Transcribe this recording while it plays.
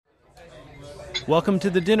Welcome to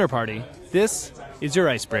the dinner party. This is your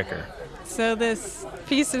icebreaker. So this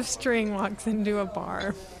piece of string walks into a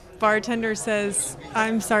bar. Bartender says,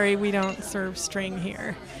 "I'm sorry, we don't serve string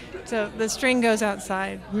here." So the string goes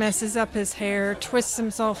outside, messes up his hair, twists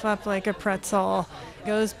himself up like a pretzel,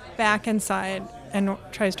 goes back inside and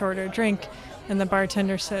tries to order a drink. And the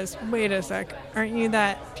bartender says, "Wait a sec, aren't you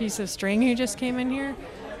that piece of string who just came in here?"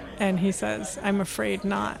 And he says, "I'm afraid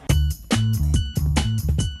not."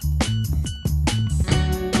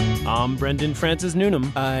 I'm Brendan Francis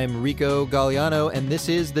Noonan. I'm Rico Galliano, and this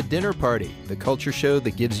is The Dinner Party, the culture show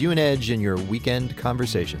that gives you an edge in your weekend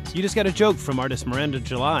conversations. You just got a joke from artist Miranda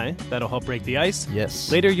July. That'll help break the ice. Yes.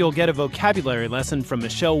 Later, you'll get a vocabulary lesson from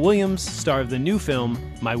Michelle Williams, star of the new film,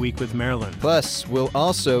 My Week with Marilyn. Plus, we'll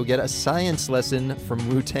also get a science lesson from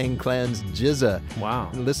Wu-Tang Clan's GZA.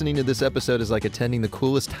 Wow. Listening to this episode is like attending the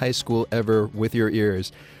coolest high school ever with your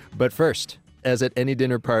ears. But first, as at any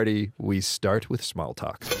dinner party, we start with small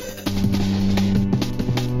talk.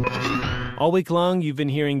 All week long, you've been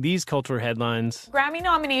hearing these cultural headlines. Grammy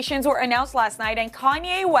nominations were announced last night, and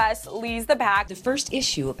Kanye West leads the pack. The first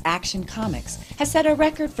issue of Action Comics has set a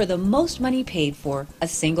record for the most money paid for a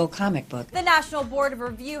single comic book. The National Board of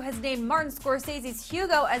Review has named Martin Scorsese's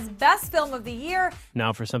Hugo as Best Film of the Year.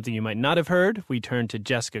 Now, for something you might not have heard, we turn to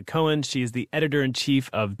Jessica Cohen. She is the editor-in-chief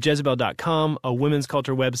of Jezebel.com, a women's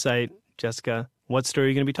culture website. Jessica, what story are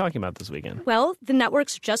you going to be talking about this weekend? Well, the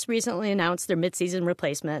networks just recently announced their mid-season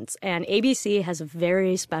replacements, and ABC has a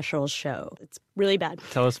very special show. It's really bad.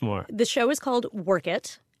 Tell us more. The show is called Work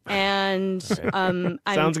It, and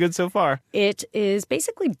sounds good so far. It is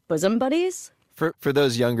basically bosom buddies. For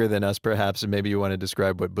those younger than us, perhaps, and maybe you want to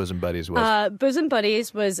describe what Bosom Buddies was. Bosom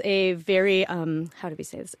Buddies was a very, how do we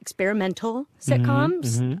say this, experimental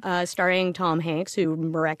sitcom starring Tom Hanks, who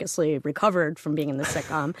miraculously recovered from being in the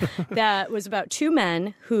sitcom, that was about two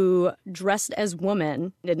men who dressed as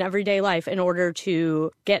women in everyday life in order to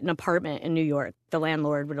get an apartment in New York. The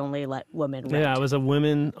landlord would only let women rent. Yeah, it was a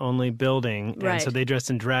women-only building, and right. so they dressed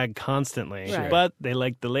in drag constantly, Right. but they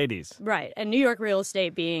liked the ladies. Right, and New York real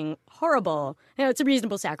estate being horrible, it's a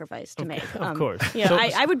reasonable sacrifice to make. Of course.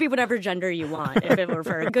 I would be whatever gender you want. If it were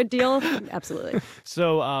for a good deal, absolutely.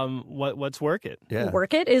 So what's Work It? Yeah.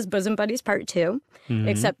 Work It is Bosom Buddies Part 2,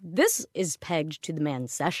 except this is pegged to the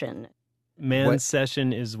man's session. Man's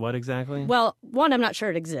session is what exactly? Well, one, I'm not sure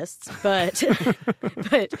it exists, but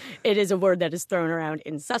but it is a word that is thrown around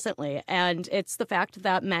incessantly. And it's the fact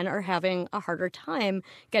that men are having a harder time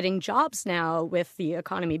getting jobs now with the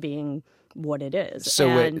economy being what it is. So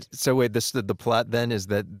wait, the plot then is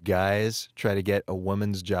that guys try to get a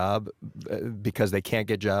woman's job because they can't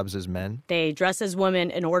get jobs as men? They dress as women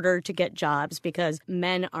in order to get jobs because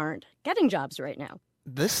men aren't getting jobs right now.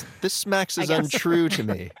 This smacks as untrue to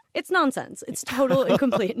me. It's nonsense. It's total and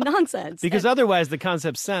complete nonsense. Because otherwise the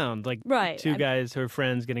concepts sound like right. two guys who are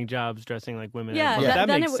friends getting jobs dressing like women. Yeah, that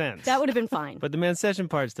makes sense. That would have been fine. But the man's session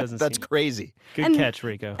parts doesn't That's seem... crazy. Good catch,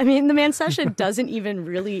 Rico. I mean, the man's session doesn't even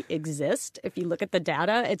really exist. If you look at the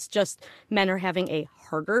data, it's just men are having a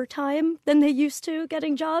harder time than they used to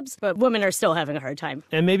getting jobs, but women are still having a hard time.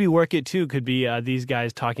 And maybe Work It, too, could be these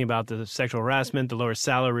guys talking about the sexual harassment, the lower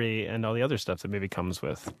salary, and all the other stuff that maybe comes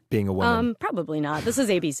with being a woman. Probably not. This is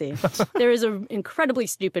ABC. There is an incredibly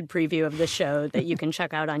stupid preview of the show that you can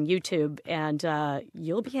check out on YouTube, and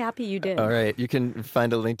you'll be happy you did. All right. You can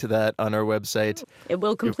find a link to that on our website. It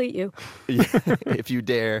will complete you. If you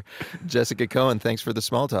dare. Jessica Cohen, thanks for the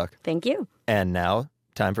small talk. Thank you. And now,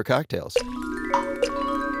 time for cocktails.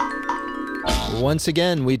 Once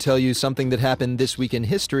again, we tell you something that happened this week in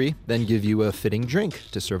history, then give you a fitting drink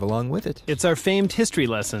to serve along with it. It's our famed history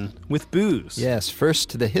lesson with booze. Yes, first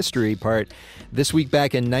to the history part. This week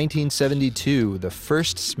back in 1972, the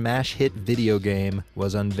first smash hit video game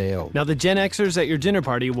was unveiled. Now, the Gen Xers at your dinner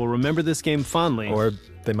party will remember this game fondly. Or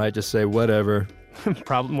they might just say, whatever.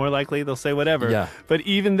 Probably more likely they'll say whatever. Yeah. But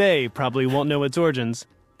even they probably won't know its origins.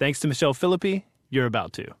 Thanks to Michelle Philippi, you're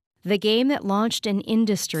about to. The game that launched an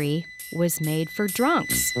industry was made for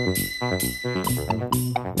drunks.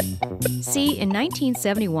 See, in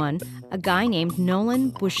 1971, a guy named Nolan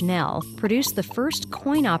Bushnell produced the first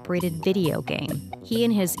coin-operated video game. He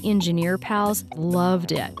and his engineer pals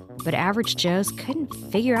loved it, but average Joes couldn't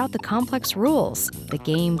figure out the complex rules. The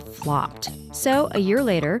game flopped. So, a year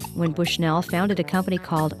later, when Bushnell founded a company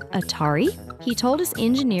called Atari, he told his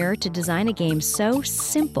engineer to design a game so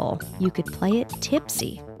simple you could play it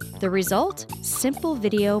tipsy. The result? Simple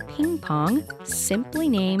video ping pong, simply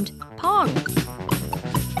named Pong.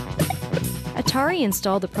 Atari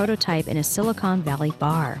installed the prototype in a Silicon Valley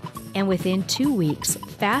bar, and within 2 weeks,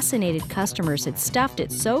 fascinated customers had stuffed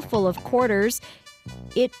it so full of quarters,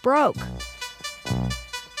 it broke.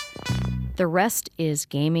 The rest is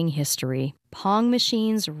gaming history. Pong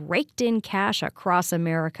machines raked in cash across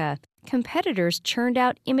America. Competitors churned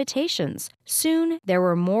out imitations. Soon, there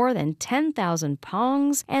were more than 10,000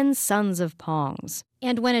 Pongs and sons of Pongs.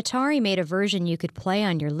 And when Atari made a version you could play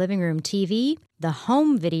on your living room TV, the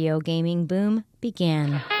home video gaming boom began.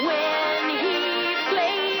 When he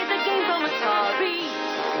plays a game from Atari,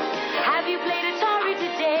 have you played Atari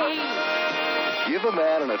today? Give a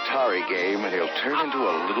man an Atari game and he'll turn into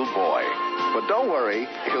a little boy. But don't worry,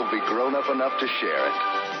 he'll be grown up enough to share it.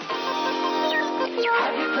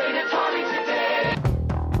 Have you played Atari today?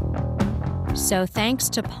 So thanks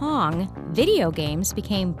to Pong, video games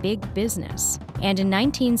became big business. And in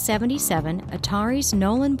 1977, Atari's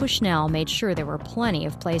Nolan Bushnell made sure there were plenty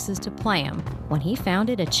of places to play them when he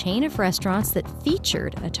founded a chain of restaurants that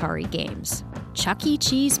featured Atari games, Chuck E.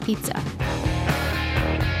 Cheese Pizza.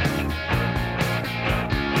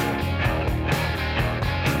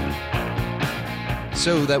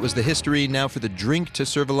 So that was the history. Now for the drink to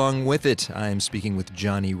serve along with it. I'm speaking with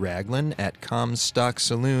Johnny Raglan at Comstock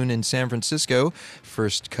Saloon in San Francisco,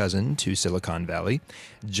 first cousin to Silicon Valley.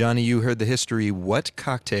 Johnny, you heard the history. What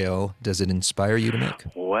cocktail does it inspire you to make?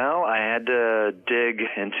 Well, I had to dig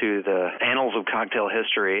into the annals of cocktail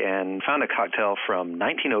history and found a cocktail from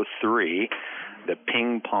 1903. The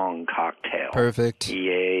ping pong cocktail. Perfect.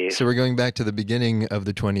 Yay. So we're going back to the beginning of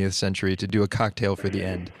the 20th century to do a cocktail for the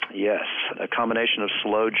end. Yes, a combination of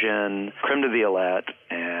sloe gin, creme de violette,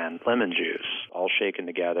 and lemon juice, all shaken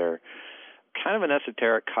together. Kind of an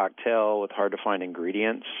esoteric cocktail with hard-to-find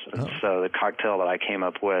ingredients. Oh. So the cocktail that I came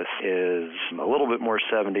up with is a little bit more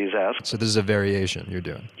 70s-esque. So this is a variation you're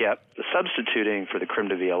doing. Yep. Substituting for the creme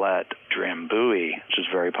de violette, drambuie, which is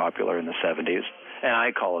very popular in the 70s. And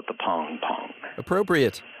I call it the Pong Pong.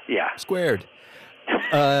 Appropriate. Yeah. Squared.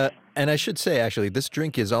 And I should say, actually, this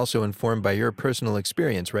drink is also informed by your personal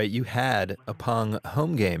experience, right? You had a Pong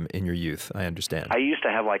home game in your youth, I understand. I used to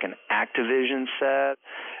have like an Activision set.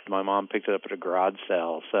 My mom picked it up at a garage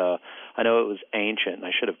sale, so I know it was ancient, and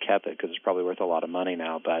I should have kept it because it's probably worth a lot of money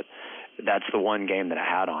now, but that's the one game that I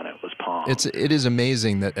had on it was Pong. It is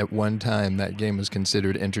amazing that at one time that game was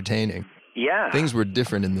considered entertaining. Yeah. Things were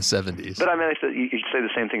different in the 70s. But I mean, you say the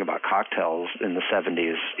same thing about cocktails in the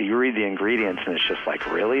 70s. You read the ingredients and it's just like,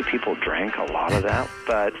 really? People drank a lot of that?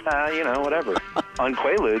 But, whatever. On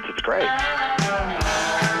Quaaludes, it's great.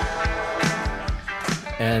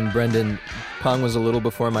 And Brendan, Pong was a little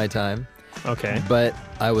before my time. Okay. But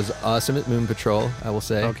I was awesome at Moon Patrol, I will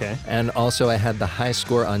say. Okay. And also I had the high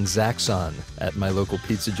score on Zaxxon at my local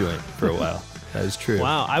pizza joint for a while. That is true.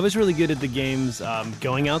 Wow, I was really good at the games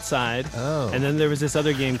going outside. Oh. And then there was this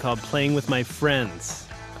other game called Playing with My Friends.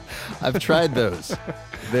 I've tried those.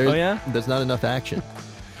 Oh, yeah? There's not enough action.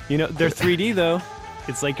 They're 3D, though.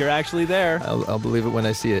 It's like you're actually there. I'll believe it when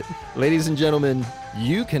I see it. Ladies and gentlemen,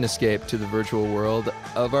 you can escape to the virtual world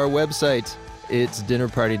of our website. It's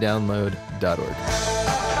dinnerpartydownload.org.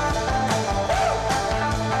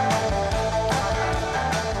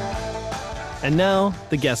 And now,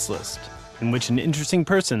 the guest list, in which an interesting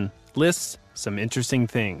person lists some interesting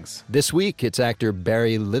things. This week, it's actor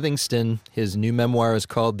Barry Livingston. His new memoir is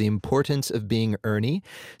called The Importance of Being Ernie.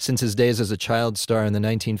 Since his days as a child star in the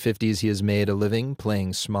 1950s, he has made a living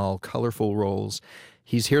playing small, colorful roles.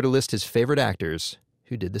 He's here to list his favorite actors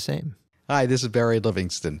who did the same. Hi, this is Barry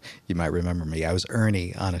Livingston. You might remember me. I was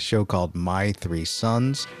Ernie on a show called My Three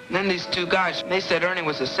Sons. Then these two guys, they said Ernie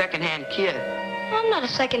was a second-hand kid. I'm not a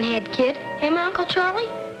second-hand kid. Am I, Uncle Charlie?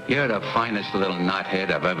 You're the finest little knothead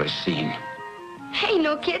I've ever seen. Hey,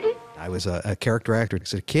 no kidding. I was a character actor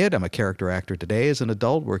as a kid. I'm a character actor today as an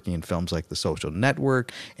adult, working in films like The Social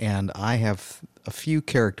Network. And I have a few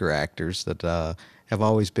character actors that have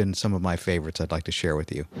always been some of my favorites I'd like to share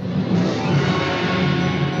with you.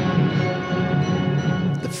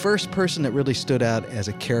 The first person that really stood out as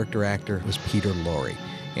a character actor was Peter Lorre.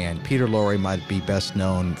 And Peter Lorre might be best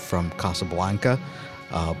known from Casablanca,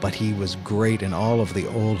 but he was great in all of the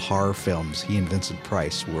old horror films. He and Vincent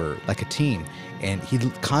Price were like a team, and he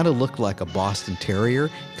kind of looked like a Boston Terrier.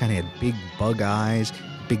 Kind of had big bug eyes,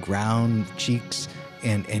 big round cheeks,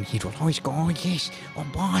 and he would always go, "Oh yes, oh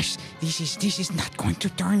boss, this is not going to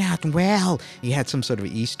turn out well." He had some sort of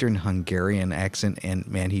Eastern Hungarian accent, and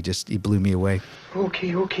man, he blew me away.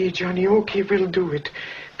 Okay, Johnny, okay, we'll do it.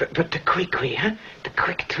 But the quick way, huh? The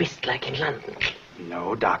quick twist like in London.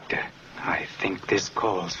 No, Doctor. I think this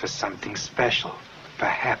calls for something special.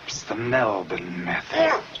 Perhaps the Melbourne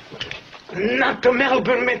method. Not the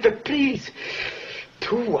Melbourne method, please.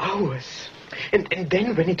 2 hours. And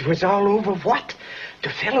then when it was all over, what? The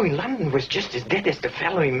fellow in London was just as dead as the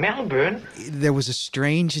fellow in Melbourne. There was a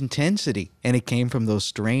strange intensity, and it came from those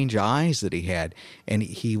strange eyes that he had. And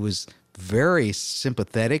he was very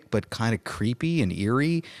sympathetic, but kind of creepy and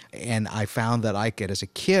eerie. And I found that as a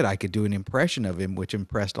kid, I could do an impression of him, which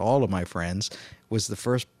impressed all of my friends. Was the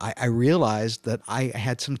first I realized that I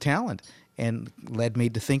had some talent, and led me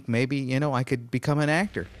to think maybe, I could become an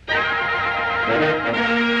actor.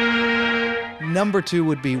 Number 2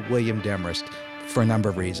 would be William Demarest, for a number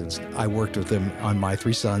of reasons. I worked with him on My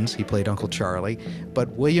Three Sons. He played Uncle Charlie. But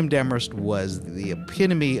William Demarest was the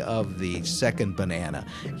epitome of the second banana.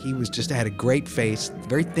 He had a great face,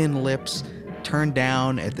 very thin lips, turned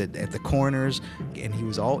down at the corners, and he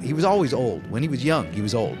was always old. When he was young, he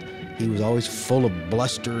was old. He was always full of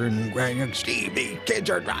bluster and Steve, these kids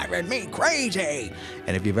are driving me crazy.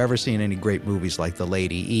 And if you've ever seen any great movies like The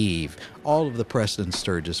Lady Eve, all of the Preston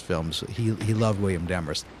Sturges films, he loved William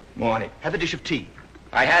Demarest. Morning. Have a dish of tea.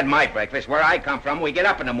 I had my breakfast. Where I come from, we get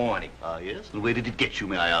up in the morning. Yes? And where did it get you,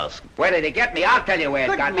 may I ask? Where did it get me? I'll tell you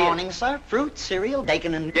where it got me. Good morning, sir. Fruit, cereal,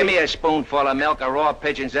 bacon, and... Give me a spoonful of milk, a raw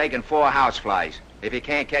pigeon's egg, and 4 houseflies. If you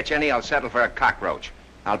can't catch any, I'll settle for a cockroach.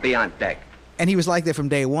 I'll be on deck. And he was like that from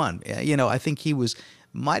day one. I think he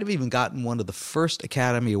might have even gotten one of the first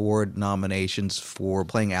Academy Award nominations for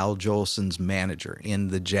playing Al Jolson's manager in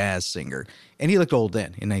The Jazz Singer. And he looked old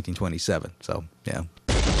then, in 1927. So, yeah.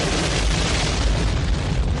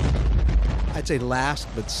 I'd say last,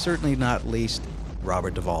 but certainly not least,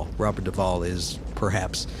 Robert Duvall. Robert Duvall is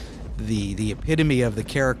perhaps the epitome of the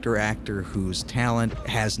character actor whose talent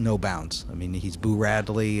has no bounds. I mean, he's Boo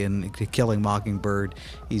Radley in Killing Mockingbird.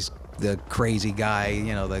 He's the crazy guy,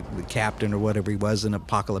 the captain or whatever he was in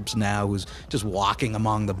Apocalypse Now, who's just walking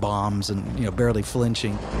among the bombs and, barely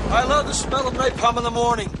flinching. I love the smell of napalm in the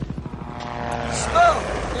morning. Smell!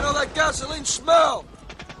 That gasoline smell!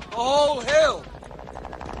 The whole hill!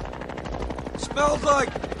 Smells like...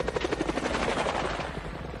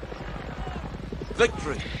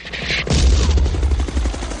 victory.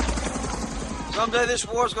 Someday this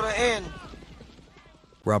war's gonna end.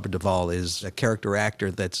 Robert Duvall is a character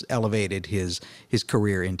actor that's elevated his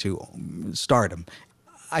career into stardom.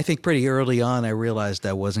 I think pretty early on I realized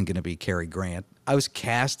I wasn't going to be Cary Grant. I was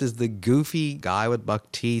cast as the goofy guy with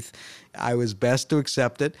buck teeth. I was best to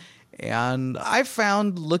accept it. And I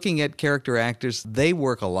found, looking at character actors, they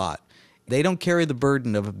work a lot. They don't carry the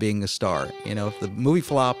burden of being a star. If the movie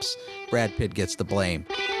flops, Brad Pitt gets the blame.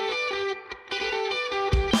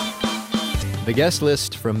 The guest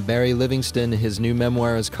list from Barry Livingston. His new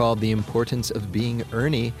memoir is called The Importance of Being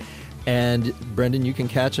Ernie. And Brendan, you can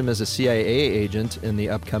catch him as a CIA agent in the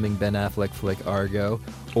upcoming Ben Affleck flick Argo,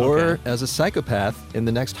 or as a psychopath in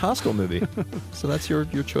the next Hostel movie. So that's your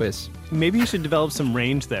choice. Maybe you should develop some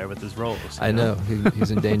range there with his roles. I know.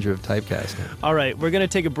 He's in danger of typecasting. All right, we're going to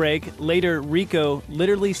take a break. Later, Rico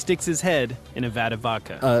literally sticks his head in a vat of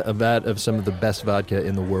vodka. A vat of some of the best vodka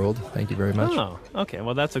in the world. Thank you very much. Oh, okay.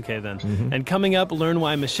 Well, that's okay then. Mm-hmm. And coming up, learn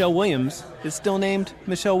why Michelle Williams is still named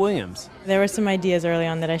Michelle Williams. There were some ideas early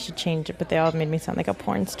on that I should change it, but they all made me sound like a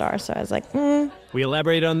porn star, so I was like, We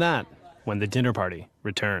elaborate on that when the dinner party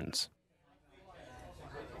returns.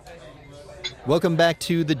 Welcome back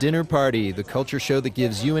to The Dinner Party, the culture show that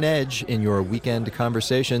gives you an edge in your weekend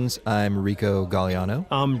conversations. I'm Rico Galliano.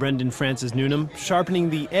 I'm Brendan Francis Newnham,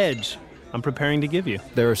 sharpening the edge I'm preparing to give you.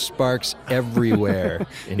 There are sparks everywhere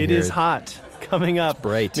in It here. is hot. Coming up, it's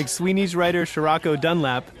bright. McSweeney's writer Shirako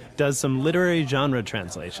Dunlap does some literary genre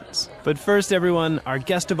translations. But first, everyone, our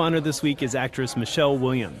guest of honor this week is actress Michelle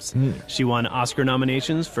Williams. She won Oscar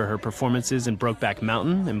nominations for her performances in Brokeback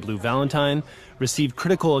Mountain and Blue Valentine, received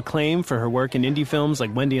critical acclaim for her work in indie films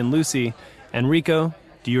like Wendy and Lucy. And Rico,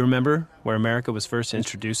 do you remember where America was first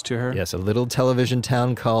introduced to her? Yes, a little television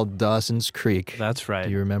town called Dawson's Creek. That's right.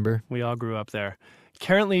 Do you remember? We all grew up there.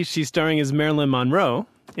 Currently, she's starring as Marilyn Monroe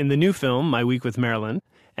in the new film, My Week with Marilyn.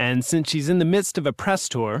 And since she's in the midst of a press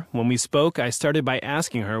tour, when we spoke, I started by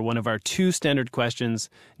asking her one of our 2 standard questions,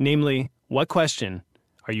 namely, what question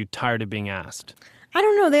are you tired of being asked? I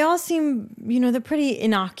don't know. They all seem, they're pretty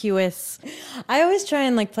innocuous. I always try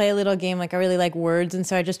and play a little game. I really like words. And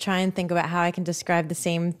so I just try and think about how I can describe the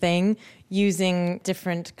same thing using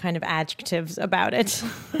different kind of adjectives about it.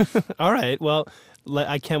 All right. Well,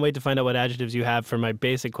 I can't wait to find out what adjectives you have for my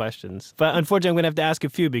basic questions. But unfortunately, I'm going to have to ask a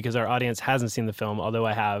few because our audience hasn't seen the film, although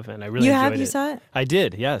I have, and I really enjoyed it. You saw it? I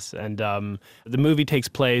did, yes. And the movie takes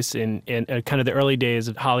place in kind of the early days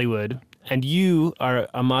of Hollywood. And you are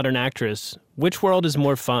a modern actress. Which world is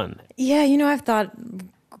more fun? Yeah, I've thought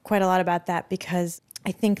quite a lot about that because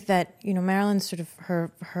I think that, Marilyn's sort of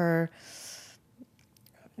her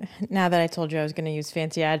Now that I told you I was going to use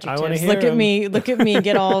fancy wanna adjectives, hear look at 'em. me,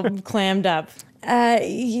 get all clammed up.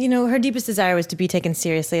 Her deepest desire was to be taken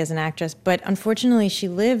seriously as an actress, but unfortunately she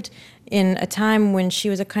lived in a time when she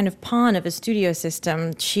was a kind of pawn of a studio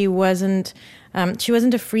system. She wasn't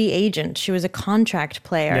a free agent. She was a contract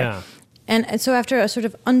player. Yeah. And so after a sort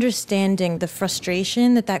of understanding the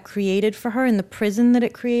frustration that created for her and the prison that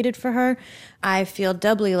it created for her, I feel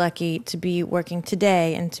doubly lucky to be working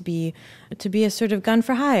today and to be a sort of gun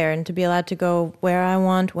for hire and to be allowed to go where I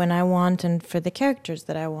want, when I want, and for the characters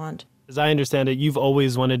that I want. As I understand it, you've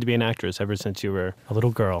always wanted to be an actress ever since you were a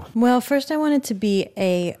little girl. Well, first I wanted to be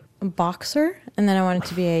a boxer, and then I wanted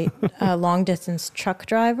to be a long-distance truck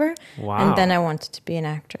driver, Wow. and then I wanted to be an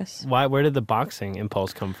actress. Where did the boxing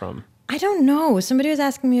impulse come from? I don't know. Somebody was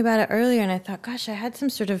asking me about it earlier, and I thought, gosh, I had some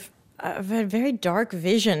sort of a very dark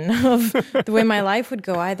vision of the way my life would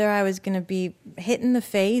go. Either I was going to be hit in the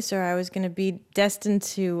face, or I was going to be destined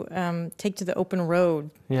to take to the open road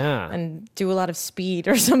and do a lot of speed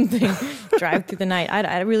or something, drive through the night.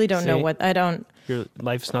 I really don't know what I don't. Your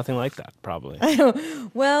life's nothing like that, probably.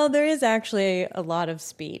 Well, there is actually a lot of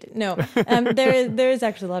speed. No, there is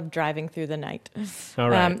actually a lot of driving through the night. All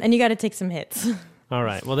right. And you got to take some hits. All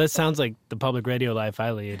right. Well, that sounds like the public radio life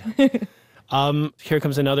I lead. Here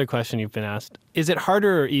comes another question you've been asked. Is it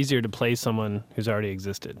harder or easier to play someone who's already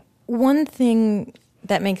existed? One thing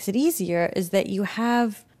that makes it easier is that you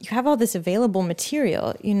have all this available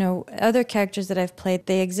material. Other characters that I've played,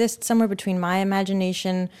 they exist somewhere between my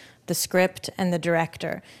imagination, the script, and the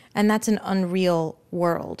director. And that's an unreal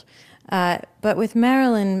world. But with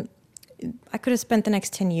Marilyn, I could have spent the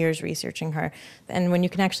next 10 years researching her. And when you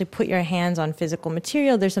can actually put your hands on physical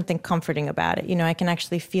material, there's something comforting about it. I can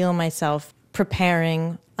actually feel myself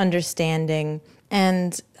preparing, understanding,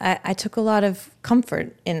 and I took a lot of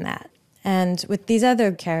comfort in that. And with these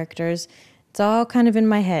other characters, it's all kind of in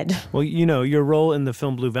my head. Well, your role in the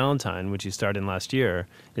film Blue Valentine, which you starred in last year,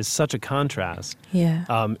 is such a contrast. Yeah.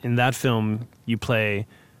 In that film, you play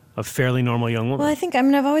a fairly normal young woman. Well, I think,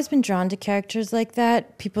 I've always been drawn to characters like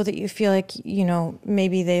that, people that you feel like,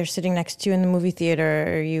 maybe they're sitting next to you in the movie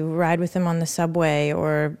theater, or you ride with them on the subway,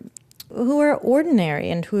 or who are ordinary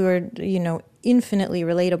and who are, infinitely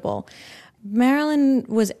relatable. Marilyn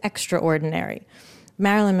was extraordinary.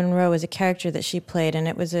 Marilyn Monroe is a character that she played, and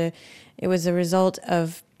it was a result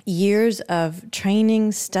of years of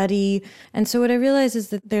training, study. And so what I realized is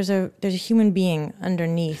that there's a human being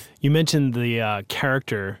underneath. You mentioned the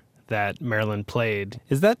character that Marilyn played.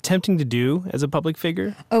 Is that tempting to do as a public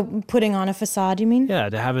figure? Oh, putting on a facade, you mean? Yeah,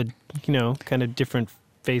 to have a, kind of different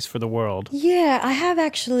face for the world. Yeah, I have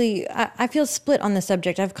actually, I feel split on the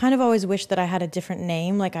subject. I've kind of always wished that I had a different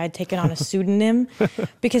name, like I'd taken on a pseudonym,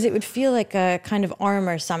 because it would feel like a kind of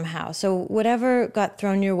armor somehow. So whatever got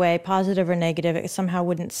thrown your way, positive or negative, it somehow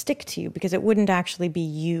wouldn't stick to you because it wouldn't actually be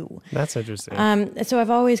you. That's interesting. So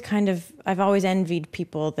I've always envied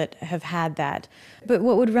people that have had that. But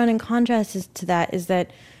what would run in contrast to that is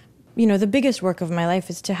that, the biggest work of my life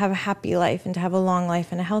is to have a happy life and to have a long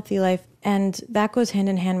life and a healthy life. And that goes hand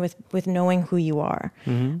in hand with knowing who you are.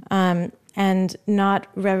 Mm-hmm. And not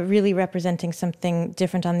really representing something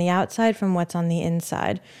different on the outside from what's on the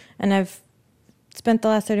inside. And I've spent the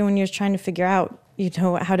last 31 years trying to figure out,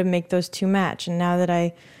 how to make those two match. And now that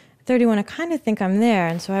I'm 31, I kind of think I'm there.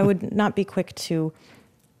 And so I would not be quick to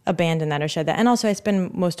abandon that or shed that. And also I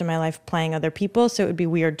spend most of my life playing other people, so it would be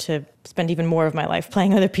weird to spend even more of my life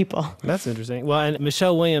playing other people. That's interesting. Well, and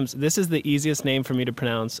Michelle Williams, this is the easiest name for me to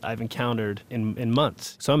pronounce I've encountered in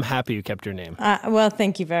months. So I'm happy you kept your name. Well,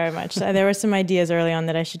 thank you very much. There were some ideas early on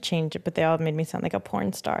that I should change it, but they all made me sound like a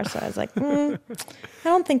porn star. So I was like, I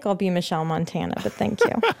don't think I'll be Michelle Montana, but thank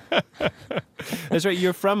you. That's right.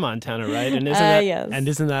 You're from Montana, right? And yes. And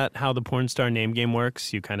isn't that how the porn star name game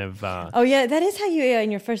works? You kind of... Oh, yeah. That is how you in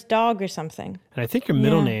your first dog or something. And I think your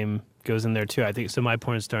middle name goes in there, too. I think so. My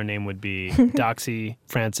porn star name would be Doxy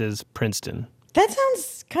Francis Princeton. That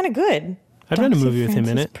sounds kind of good. I'd run a movie with him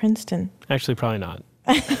in it. Princeton. Actually, probably not.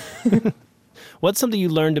 What's something you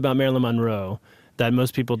learned about Marilyn Monroe that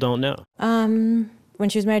most people don't know? When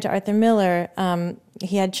she was married to Arthur Miller,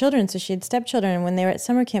 he had children, so she had stepchildren. And when they were at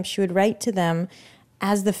summer camp, she would write to them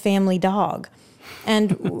as the family dog.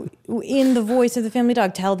 And in the voice of the family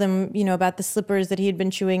dog, tell them, about the slippers that he had been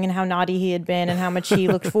chewing and how naughty he had been and how much he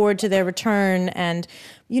looked forward to their return. And,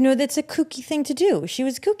 that's a kooky thing to do. She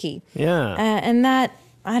was kooky. Yeah. And that,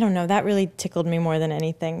 I don't know, that really tickled me more than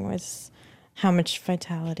anything, was how much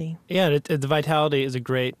vitality. Yeah, the vitality is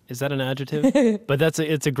is that an adjective? But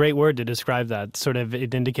it's a great word to describe that. Sort of,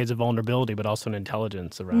 it indicates a vulnerability, but also an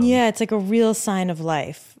intelligence around. Yeah, it's like a real sign of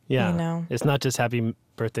life. Yeah. It's not just happy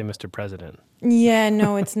Birthday, Mr. President. Yeah,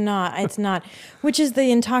 no, it's not. It's not. Which is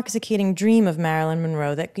the intoxicating dream of Marilyn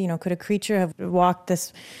Monroe, that, could a creature have walked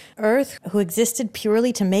this earth who existed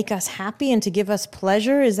purely to make us happy and to give us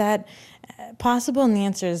pleasure? Is that possible? And the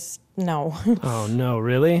answer is no. Oh, no,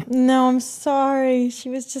 really? No, I'm sorry. She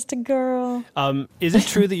was just a girl. Is it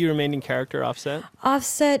true that you remained in character Offset?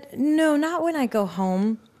 Offset? No, not when I go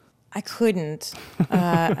home. I couldn't.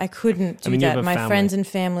 I couldn't do you that. have a My family. friends and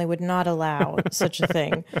family would not allow such a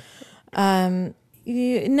thing.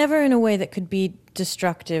 Never in a way that could be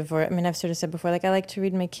destructive. I've sort of said before, I like to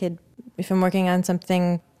read my kid, if I'm working on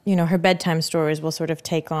something, her bedtime stories will sort of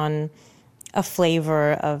take on a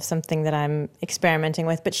flavor of something that I'm experimenting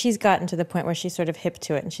with. But she's gotten to the point where she's sort of hip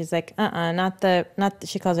to it. And she's like,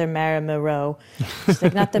 she calls her Mara Moreau. She's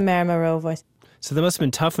like, not the Mara Moreau voice. So that must have been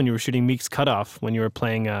tough when you were shooting Meek's Cutoff, when you were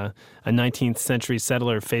playing a 19th century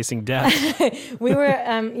settler facing death. We were,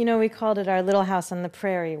 we called it our Little House on the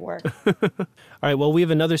Prairie work. All right, well, we have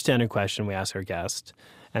another standard question we ask our guest,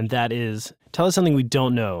 and that is, tell us something we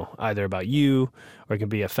don't know, either about you, or it can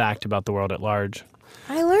be a fact about the world at large.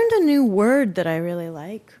 I learned a new word that I really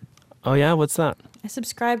like. Oh, yeah? What's that? I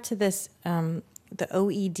subscribe to this, the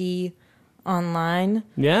OED online.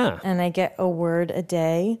 Yeah. And I get a word a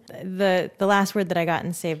day. The last word that I got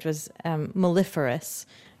and saved was mellifluous,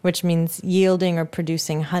 which means yielding or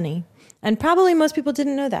producing honey. And probably most people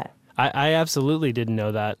didn't know that. I absolutely didn't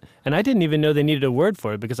know that. And I didn't even know they needed a word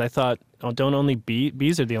for it, because I thought, don't only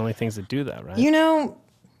bees are the only things that do that, right?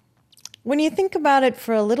 When you think about it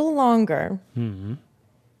for a little longer,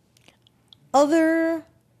 other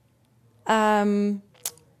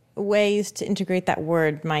ways to integrate that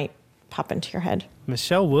word might pop into your head.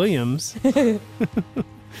 Michelle Williams.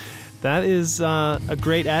 That is a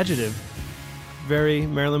great adjective. Very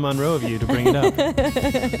Marilyn Monroe of you to bring it up.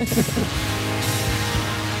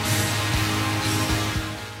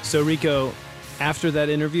 So, Rico, after that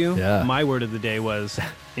interview, my word of the day was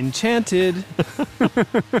enchanted.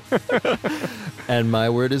 And my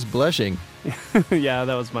word is blushing. Yeah,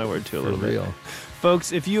 that was my word too, a little bit. Real.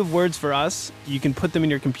 Folks, if you have words for us, you can put them in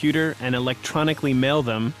your computer and electronically mail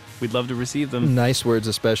them. We'd love to receive them. Nice words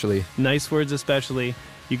especially. Nice words especially.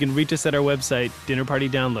 You can reach us at our website,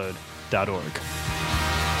 dinnerpartydownload.org.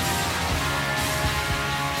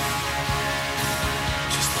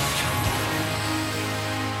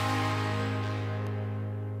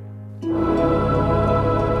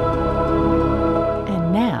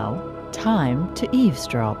 And now, time to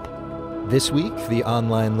eavesdrop. This week, the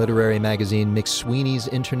online literary magazine McSweeney's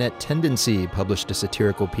Internet Tendency published a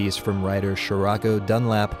satirical piece from writer Shirako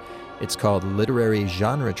Dunlap. It's called Literary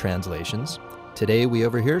Genre Translations. Today, we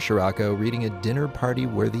overhear Shirako reading a dinner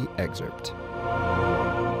party-worthy excerpt.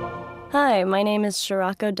 Hi, my name is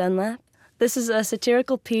Shirako Dunlap. This is a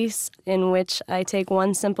satirical piece in which I take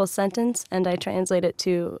one simple sentence and I translate it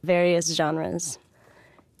to various genres.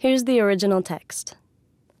 Here's the original text.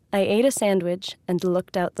 I ate a sandwich and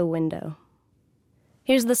looked out the window.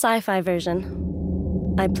 Here's the sci-fi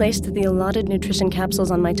version. I placed the allotted nutrition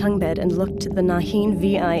capsules on my tongue bed and looked at the Naheen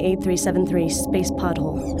VI-8373 space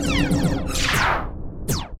pothole.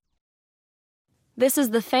 This is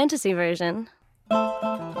the fantasy version.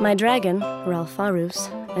 My dragon, Ralph Farus,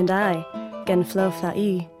 and I, Genflo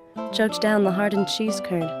Fla'i, choked down the hardened cheese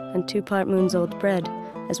curd and 2-part moon's old bread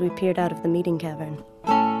as we peered out of the meeting cavern.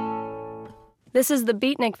 This is the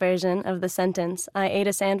beatnik version of the sentence, I ate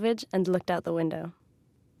a sandwich and looked out the window.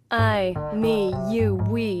 I, me, you,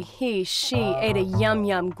 we, he, she ate a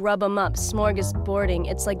yum-yum, grub 'em up,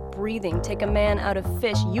 smorgasbording. It's like breathing. Take a man out of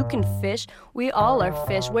fish. You can fish. We all are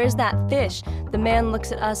fish. Where's that fish? The man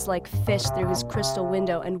looks at us like fish through his crystal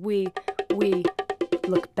window, and we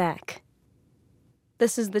look back.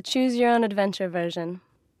 This is the choose-your-own-adventure version.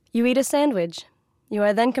 You eat a sandwich. You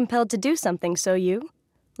are then compelled to do something, so you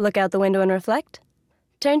look out the window and reflect.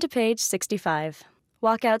 Turn to page 65.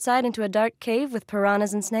 Walk outside into a dark cave with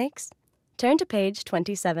piranhas and snakes. Turn to page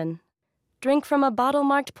 27. Drink from a bottle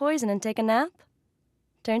marked poison and take a nap.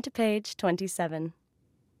 Turn to page 27.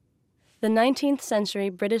 The 19th century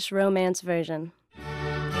British Romance version.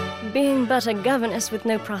 Being but a governess with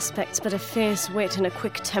no prospects but a fierce wit and a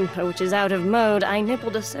quick temper which is out of mode, I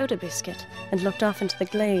nibbled a soda biscuit and looked off into the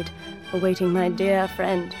glade, awaiting my dear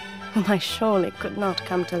friend, whom I surely could not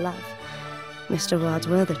come to love, Mr.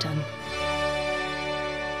 Wadswortherton.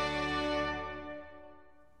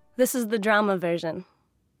 This is the drama version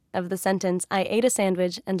of the sentence, I ate a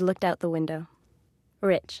sandwich and looked out the window.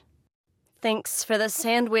 Rich. Thanks for the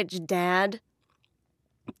sandwich, Dad.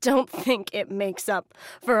 Don't think it makes up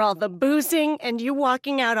for all the boozing and you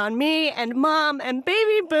walking out on me and Mom and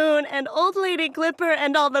Baby Boone and Old Lady Glipper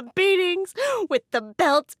and all the beatings with the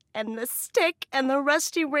belt and the stick and the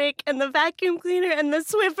rusty rake and the vacuum cleaner and the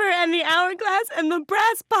Swiffer and the hourglass and the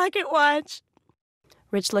brass pocket watch.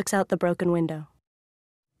 Rich looks out the broken window.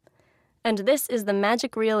 And this is the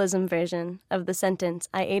magic realism version of the sentence,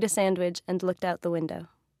 I ate a sandwich and looked out the window.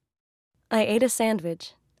 I ate a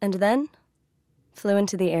sandwich and then flew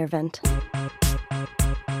into the air vent.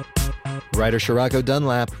 Writer Sharako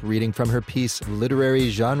Dunlap reading from her piece Literary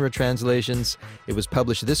Genre Translations. It was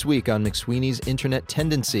published this week on McSweeney's Internet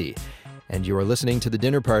Tendency. And you are listening to The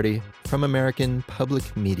Dinner Party from American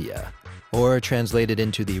Public Media, or translated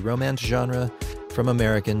into the romance genre from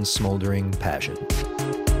American Smoldering Passion.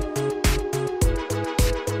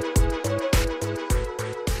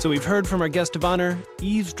 So we've heard from our guest of honor,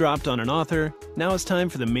 eavesdropped on an author. Now it's time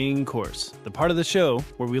for the main course, the part of the show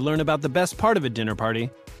where we learn about the best part of a dinner party,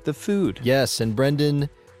 the food. Yes, and Brendan,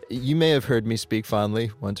 you may have heard me speak fondly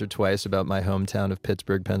once or twice about my hometown of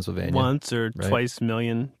Pittsburgh, Pennsylvania. Once or twice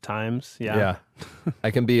million times, yeah. I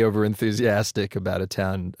can be over-enthusiastic about a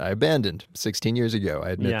town I abandoned 16 years ago, I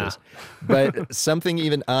admit this. But something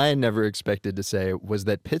even I never expected to say was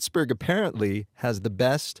that Pittsburgh apparently has the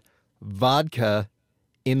best vodka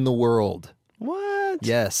in the world. What?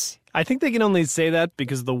 Yes. I think they can only say that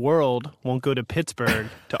because the world won't go to Pittsburgh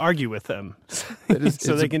to argue with them.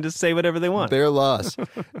 So they can just say whatever they want. Their loss.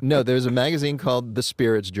 No, there's a magazine called The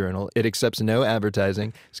Spirits Journal. It accepts no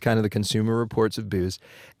advertising. It's kind of the Consumer Reports of booze.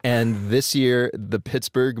 And this year, the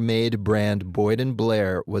Pittsburgh-made brand Boyd &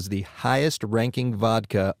 Blair was the highest-ranking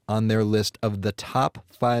vodka on their list of the top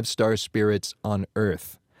 5-star spirits on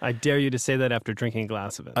Earth. I dare you to say that after drinking a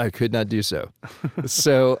glass of it. I could not do so.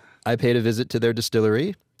 So I paid a visit to their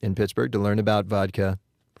distillery in Pittsburgh to learn about vodka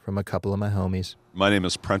from a couple of my homies. My name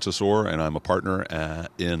is Prentice Orr, and I'm a partner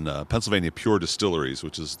in Pennsylvania Pure Distilleries,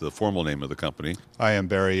 which is the formal name of the company. I am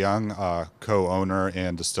Barry Young, co-owner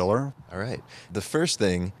and distiller. All right. The first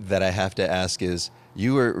thing that I have to ask is,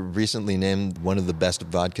 you were recently named one of the best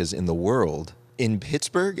vodkas in the world. In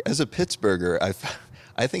Pittsburgh, as a Pittsburgher,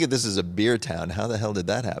 I think of this as a beer town. How the hell did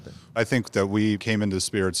that happen? I think that we came into the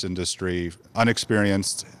spirits industry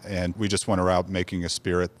unexperienced, and we just went around making a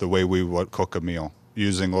spirit the way we would cook a meal,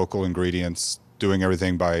 using local ingredients, doing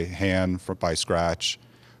everything by hand, by scratch,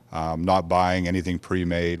 not buying anything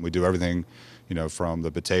pre-made. We do everything, from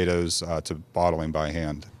the potatoes to bottling by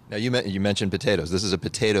hand. Now, you mentioned potatoes. This is a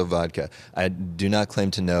potato vodka. I do not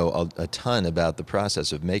claim to know a ton about the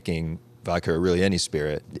process of making vodka or really any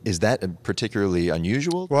spirit. Is that particularly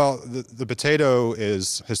unusual? Well, the potato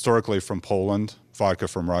is historically from Poland. Vodka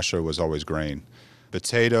from Russia was always grain.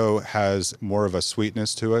 Potato has more of a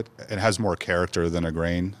sweetness to it. It has more character than a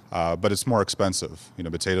grain, but it's more expensive.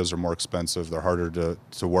 Potatoes are more expensive. They're harder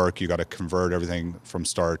to work. You got to convert everything from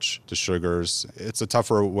starch to sugars. It's a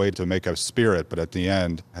tougher way to make a spirit, but at the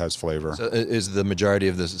end, it has flavor. So is the majority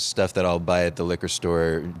of the stuff that I'll buy at the liquor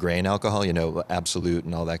store grain alcohol, Absolute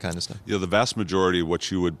and all that kind of stuff? Yeah, the vast majority of what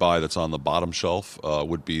you would buy that's on the bottom shelf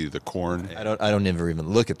would be the corn. I don't ever even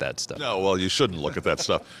look at that stuff. No, well, you shouldn't look at that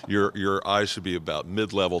stuff. Your eyes should be about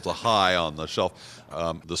mid-level to high on the shelf.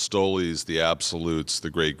 The Stolies, the Absolutes,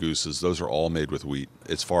 the Grey Gooses, those are all made with wheat.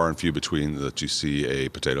 It's far and few between that you see a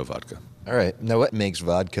potato vodka. All right. Now, what makes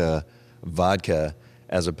vodka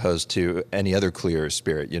as opposed to any other clear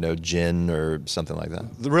spirit, gin or something like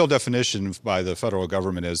that? The real definition by the federal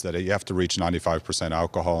government is that you have to reach 95%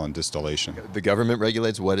 alcohol in distillation. The government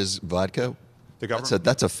regulates what is vodka?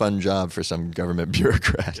 That's a fun job for some government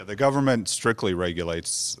bureaucrat. Yeah, the government strictly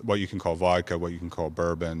regulates what you can call vodka, what you can call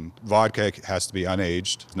bourbon. Vodka has to be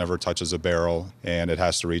unaged, never touches a barrel, and it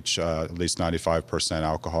has to reach at least 95%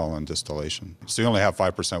 alcohol in distillation. So you only have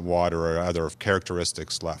 5% water or other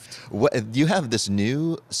characteristics left. You have this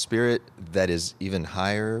new spirit that is even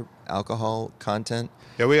higher alcohol content?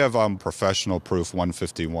 Yeah, we have professional proof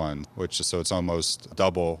 151, so it's almost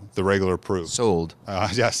double the regular proof. Sold.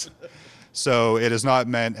 Yes. So it is not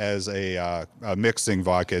meant as a mixing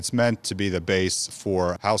vodka. It's meant to be the base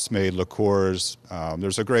for house-made liqueurs.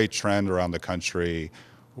 There's a great trend around the country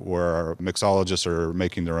where mixologists are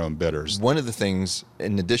making their own bitters. One of the things,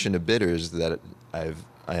 in addition to bitters, that I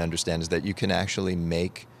understand is that you can actually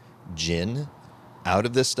make gin out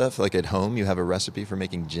of this stuff? Like at home, you have a recipe for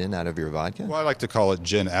making gin out of your vodka? Well, I like to call it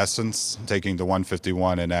gin essence, taking the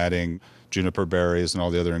 151 and adding juniper berries and all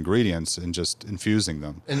the other ingredients and just infusing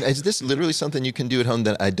them. And is this literally something you can do at home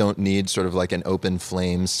that I don't need sort of like an open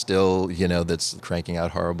flame still, that's cranking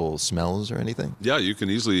out horrible smells or anything? Yeah, you can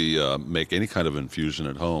easily make any kind of infusion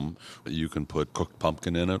at home. You can put cooked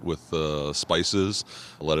pumpkin in it with spices,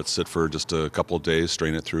 let it sit for just a couple of days,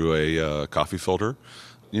 strain it through a coffee filter.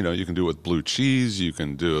 You can do it with blue cheese. You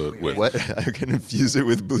can do it with... What? I can infuse it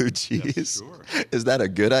with blue cheese? Yes, sure. Is that a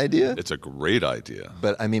good idea? It's a great idea.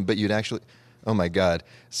 But you'd actually... Oh, my God.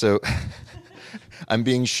 So I'm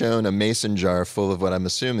being shown a mason jar full of what I'm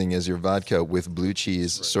assuming is your vodka with blue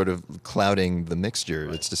cheese sort of clouding the mixture.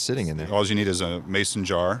 It's just sitting in there. All you need is a mason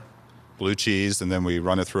jar, blue cheese, and then we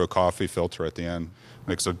run it through a coffee filter at the end.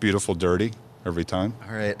 Makes a beautiful dirty every time.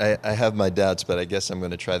 All right, I have my doubts, but I guess I'm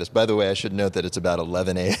going to try this. By the way, I should note that it's about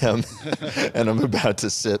 11 a.m. and I'm about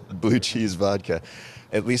to sip blue cheese vodka.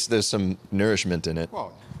 At least there's some nourishment in it.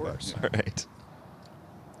 Well, of course. All right.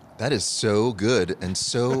 That is so good and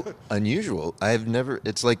so unusual.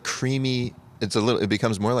 It's like creamy. It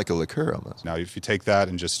becomes more like a liqueur almost. Now, if you take that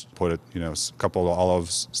and just put it, a couple of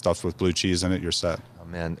olives stuffed with blue cheese in it, you're set. Oh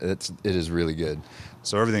man, it is really good.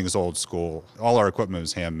 So everything is old school. All our equipment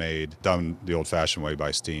is handmade, done the old-fashioned way by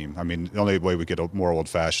steam. I mean, the only way we get more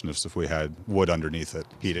old-fashioned is if we had wood underneath it,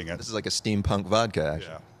 heating it. This is like a steampunk vodka,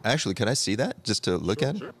 actually. Yeah. Actually, can I see that just to look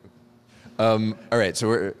at it? Sure. All right,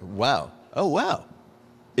 so wow. Oh, wow.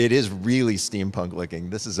 It is really steampunk looking.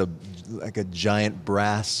 This is like a giant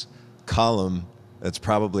brass column that's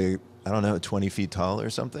probably, 20 feet tall or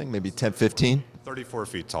something, maybe 10, 15? 34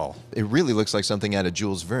 feet tall. It really looks like something out of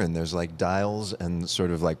Jules Verne. There's like dials and sort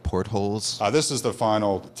of like portholes. This is the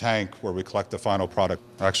final tank where we collect the final product.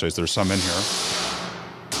 Actually, there's some in here.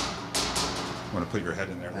 Want to put your head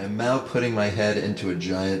in there? I'm now putting my head into a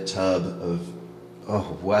giant tub of,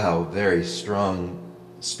 oh wow, very strong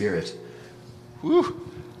spirit. Woo!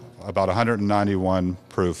 About 191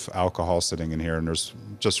 proof alcohol sitting in here, and there's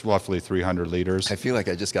just roughly 300 liters. I feel like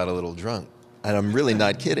I just got a little drunk. And I'm really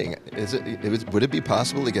not kidding. Would it be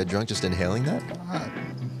possible to get drunk just inhaling that?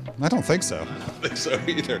 I don't think so. I don't think so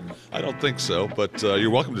either. I don't think so, but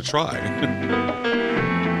you're welcome to try.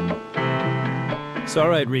 So, all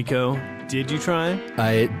right, Rico, did you try?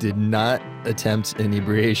 I did not attempt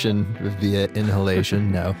inebriation via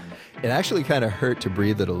inhalation, no. It actually kind of hurt to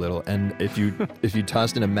breathe it a little, and if you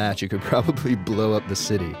tossed in a match, you could probably blow up the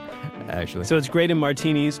city, actually. So it's great in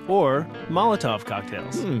martinis or Molotov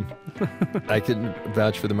cocktails. I can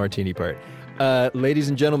vouch for the martini part. Ladies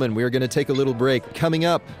and gentlemen, we are going to take a little break. Coming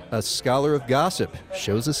up, a scholar of gossip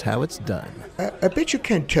shows us how it's done. I bet you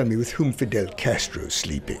can't tell me with whom Fidel Castro's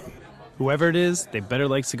sleeping. Whoever it is, they better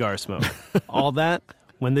like cigar smoke. All that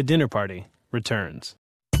when the dinner party returns.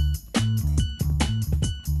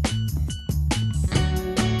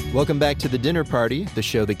 Welcome back to The Dinner Party, the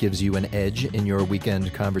show that gives you an edge in your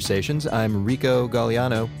weekend conversations. I'm Rico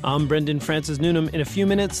Galliano. I'm Brendan Francis Noonan. In a few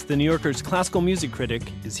minutes, The New Yorker's classical music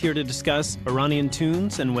critic is here to discuss Iranian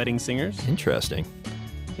tunes and wedding singers. Interesting.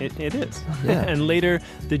 It is. Yeah. And later,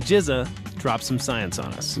 the GZA drops some science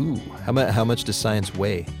on us. Ooh, how much does science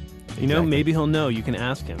weigh? Exactly. Maybe he'll know. You can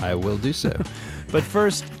ask him. I will do so. But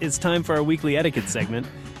first, it's time for our weekly etiquette segment,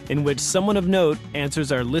 in which someone of note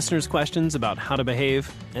answers our listeners' questions about how to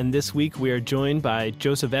behave. And this week we are joined by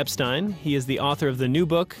Joseph Epstein. He is the author of the new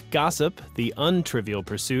book, Gossip, The Untrivial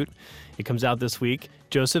Pursuit. It comes out this week.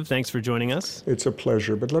 Joseph, thanks for joining us. It's a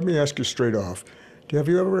pleasure, but let me ask you straight off. Have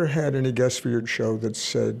you ever had any guests for your show that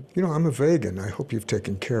said, I'm a vegan, I hope you've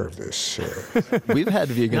taken care of this? We've had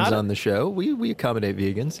vegans on the show. We accommodate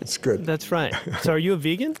vegans. It's good. That's right. So are you a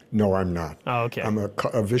vegan? No, I'm not. Oh, okay. I'm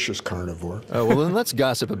a vicious carnivore. Oh, well, then let's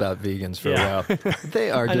gossip about vegans for a while. They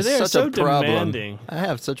are just they are such so a problem. Demanding. I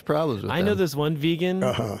have such problems with them. I know there's one vegan.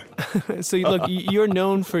 So look, you're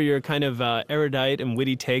known for your kind of erudite and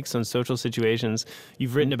witty takes on social situations.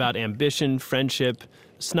 You've written about ambition, friendship,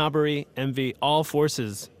 snobbery, envy, all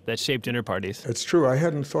forces that shape dinner parties. It's true. I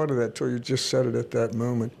hadn't thought of that till you just said it at that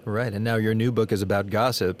moment. Right, and now your new book is about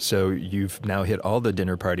gossip, so you've now hit all the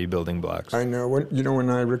dinner party building blocks. I know. When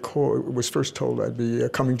I was first told I'd be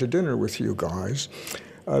coming to dinner with you guys,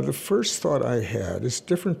 the first thought I had is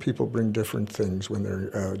different people bring different things when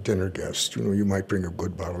they're dinner guests. You might bring a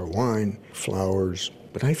good bottle of wine, flowers,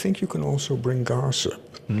 but I think you can also bring gossip.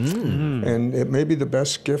 And it may be the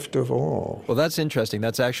best gift of all. Well, that's interesting.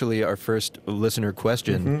 That's actually our first listener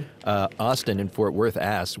question. Austin in Fort Worth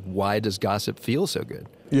asked, why does gossip feel so good?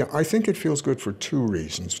 Yeah, I think it feels good for two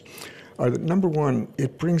reasons. Number one,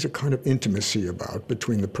 it brings a kind of intimacy about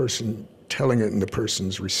between the person telling it and the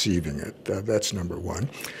person's receiving it. That's number one.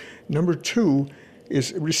 Number two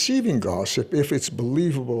is receiving gossip, if it's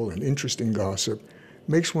believable and interesting gossip,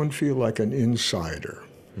 makes one feel like an insider.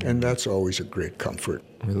 And that's always a great comfort.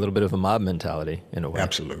 A little bit of a mob mentality, in a way.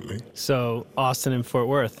 Absolutely. So Austin and Fort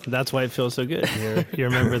Worth, that's why it feels so good. You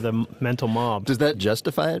remember the mental mob. Does that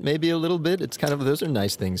justify it maybe a little bit? It's kind of, those are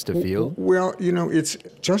nice things to feel. Well, it's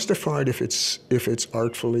justified if it's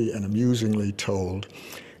artfully and amusingly told,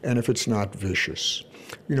 and if it's not vicious.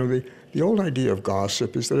 The old idea of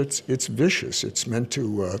gossip is that it's vicious. It's meant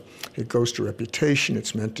to, it goes to reputation.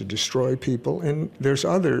 It's meant to destroy people. And there's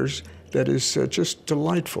others that is just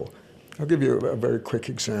delightful. I'll give you a very quick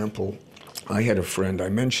example. I had a friend, I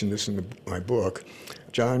mentioned this in my book,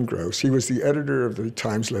 John Gross. He was the editor of the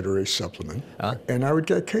Times Literary Supplement. And I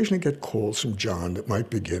would occasionally get calls from John that might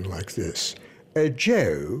begin like this.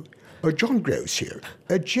 Joe, John Gross here.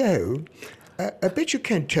 Joe, I bet you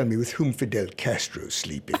can't tell me with whom Fidel Castro's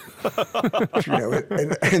sleeping.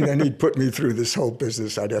 And then he'd put me through this whole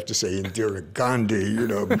business. I'd have to say Indira Gandhi,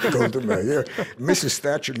 Golda Meir, Mrs.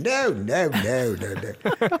 Thatcher. No.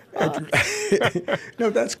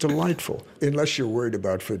 No, that's delightful, unless you're worried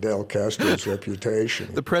about Fidel Castro's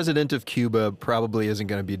reputation. The president of Cuba probably isn't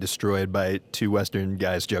going to be destroyed by two Western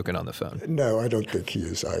guys joking on the phone. No, I don't think he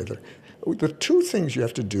is either. The two things you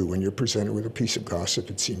have to do when you're presented with a piece of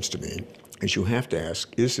gossip, it seems to me, is you have to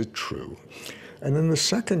ask, is it true? And then the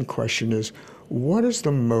second question is, what is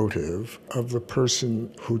the motive of the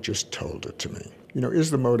person who just told it to me? Is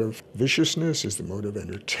the motive viciousness? Is the motive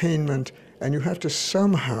entertainment? And you have to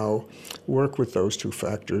somehow work with those two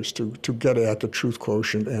factors to get at the truth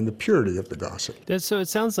quotient and the purity of the gossip. So it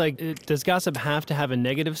sounds like, does gossip have to have a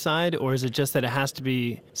negative side, or is it just that it has to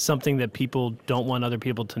be something that people don't want other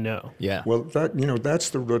people to know? Yeah. Well, that's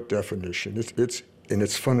the root definition. It's in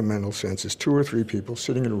its fundamental sense, is two or three people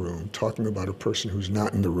sitting in a room talking about a person who's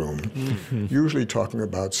not in the room, usually talking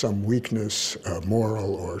about some weakness,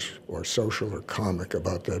 moral or social or comic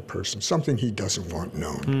about that person, something he doesn't want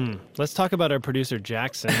known. Let's talk about our producer,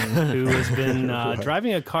 Jackson, who has been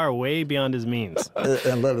driving a car way beyond his means.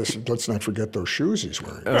 And let's not forget those shoes he's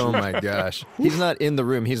wearing. Oh, my gosh. He's not in the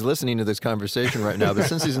room. He's listening to this conversation right now, but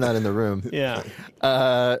since he's not in the room. Yeah.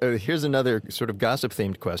 Here's another sort of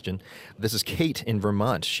gossip-themed question. This is Kate in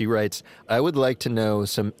Vermont. She writes, I would like to know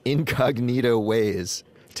some incognito ways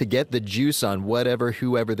to get the juice on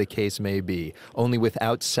whoever the case may be, only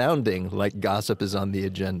without sounding like gossip is on the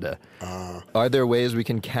agenda. Are there ways we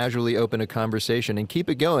can casually open a conversation and keep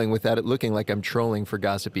it going without it looking like I'm trolling for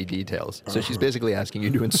gossipy details? So she's basically asking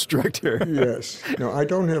you to instruct her. Yes. No, I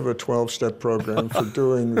don't have a 12-step program for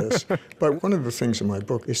doing this, but one of the things in my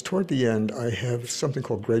book is toward the end I have something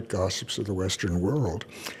called Great Gossips of the Western World.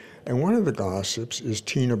 And one of the gossips is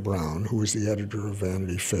Tina Brown, who is the editor of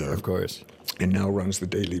Vanity Fair. Of course. And now runs the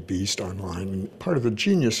Daily Beast online. And part of the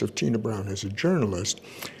genius of Tina Brown as a journalist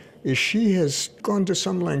is she has gone to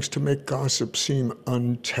some lengths to make gossip seem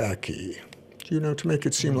untacky. To make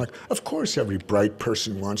it seem like, of course every bright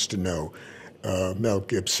person wants to know Mel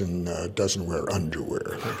Gibson doesn't wear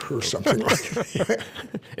underwear or something like that.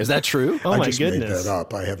 Is that true? Oh, my I just goodness. made that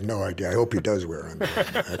up. I have no idea. I hope he does wear underwear,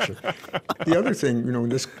 actually. The other thing,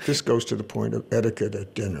 this goes to the point of etiquette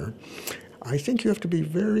at dinner. I think you have to be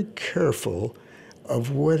very careful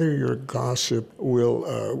of whether your gossip will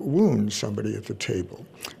wound somebody at the table.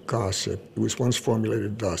 Gossip, it was once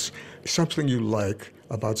formulated thus: something you like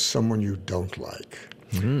about someone you don't like.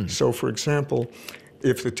 So, for example,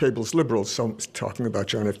 if the table's liberal, talking about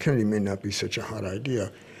John F. Kennedy may not be such a hot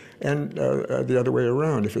idea. And the other way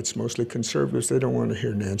around, if it's mostly conservatives, they don't want to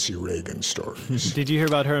hear Nancy Reagan stories. Did you hear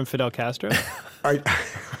about her and Fidel Castro?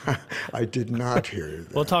 I did not hear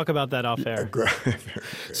that. We'll talk about that off air.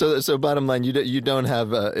 So bottom line, you don't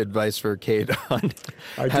have advice for Kate on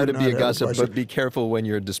how to be a gossip, but be careful when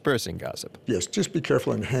you're dispersing gossip. Yes, just be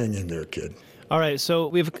careful and hang in there, kid. All right, so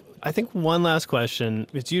we have, I think, one last question.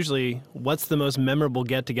 It's usually, what's the most memorable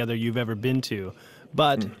get-together you've ever been to?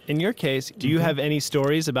 But in your case, do you have any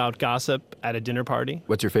stories about gossip at a dinner party?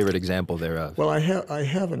 What's your favorite example thereof? Well, I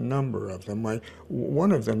have a number of them.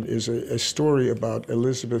 One of them is a story about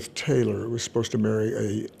Elizabeth Taylor, who was supposed to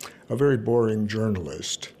marry a very boring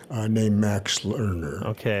journalist named Max Lerner.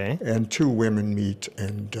 Okay. And two women meet,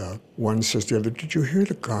 and one says to the other, "Did you hear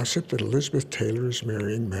the gossip that Elizabeth Taylor is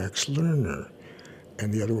marrying Max Lerner?"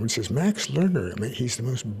 And the other woman says, "Max Lerner, I mean, he's the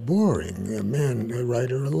most boring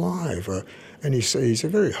writer alive." And he's a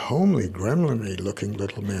very homely, gremlin-y-looking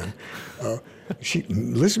little man.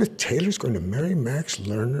 Elizabeth Taylor's going to marry Max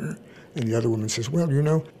Lerner? And the other woman says, "Well,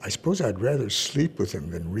 I suppose I'd rather sleep with him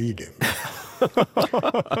than read him."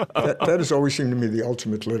 That has always seemed to me the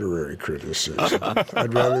ultimate literary criticism.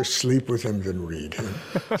 I'd rather sleep with him than read him.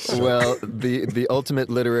 So. Well, the ultimate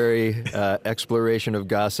literary exploration of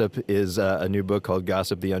gossip is a new book called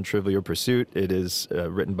Gossip, the Untrivial Pursuit. It is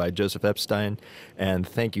written by Joseph Epstein. And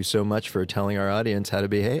thank you so much for telling our audience how to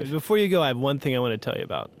behave. Before you go, I have one thing I want to tell you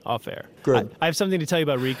about off air. Good. I have something to tell you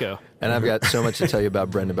about Rico. And I've got so much to tell you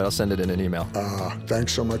about Brendan, but I'll send it in an email.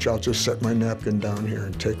 Thanks so much. I'll just set my napkin down here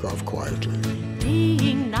and take off quietly.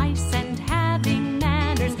 Being nice and having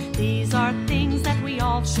manners, these are things that we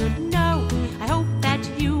all should know. I hope that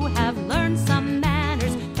you have learned some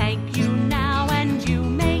manners. Thank you now, and you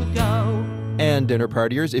may go. And dinner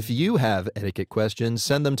partiers, if you have etiquette questions,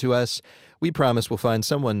 send them to us. We promise we'll find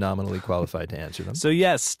someone nominally qualified to answer them. So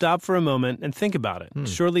yes, stop for a moment and think about it.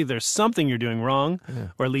 Surely there's something you're doing wrong,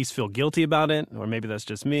 or at least feel guilty about it, or maybe that's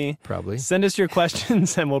just me. Probably. Send us your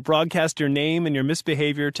questions and we'll broadcast your name and your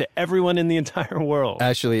misbehavior to everyone in the entire world.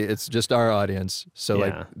 Actually, it's just our audience, so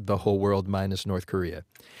like the whole world minus North Korea.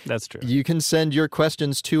 That's true. You can send your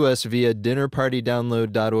questions to us via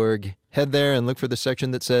dinnerpartydownload.org. Head there and look for the section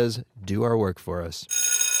that says, Do Our Work For Us.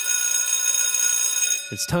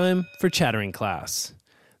 It's time for Chattering Class.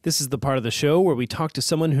 This is the part of the show where we talk to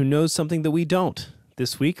someone who knows something that we don't.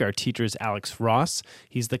 This week, our teacher is Alex Ross.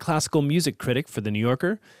 He's the classical music critic for The New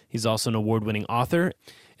Yorker. He's also an award-winning author,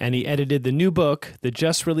 and he edited the new book, the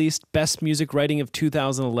just-released Best Music Writing of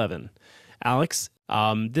 2011. Alex,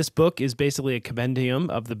 this book is basically a compendium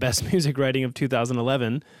of the best music writing of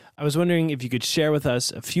 2011. I was wondering if you could share with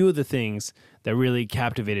us a few of the things that really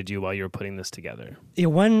captivated you while you were putting this together. Yeah,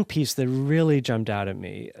 one piece that really jumped out at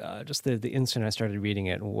me, just the instant I started reading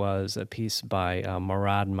it, was a piece by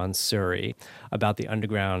Murad Mansouri about the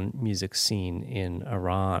underground music scene in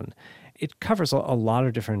Iran. It covers a lot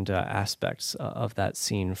of different aspects of that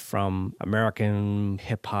scene, from American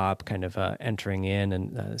hip-hop kind of entering in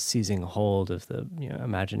and seizing hold of the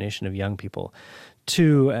imagination of young people,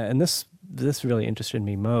 to, and this really interested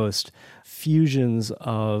me most, fusions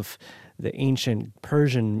of the ancient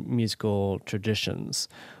Persian musical traditions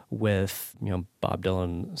with Bob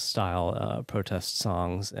Dylan style protest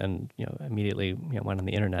songs, and immediately went on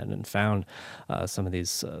the internet and found some of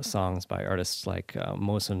these songs by artists like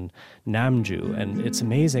Mohsen Namju, and it's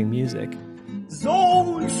amazing music.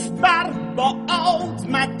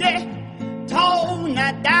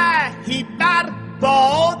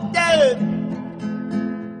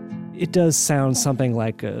 It does sound something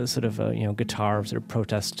like a sort of a guitar sort of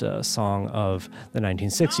protest song of the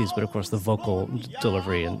 1960s, but of course the vocal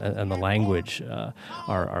delivery and the language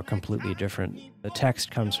are completely different. The text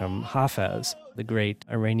comes from Hafez, the great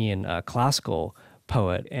Iranian classical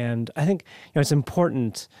poet, and I think it's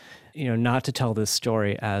important not to tell this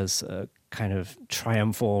story as a kind of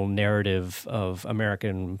triumphal narrative of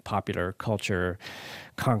American popular culture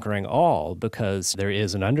conquering all, because there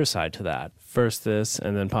is an underside to that. First this,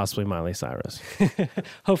 and then possibly Miley Cyrus.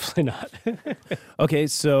 Hopefully not. Okay,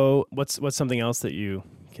 so what's something else that you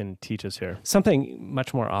can teach us here? Something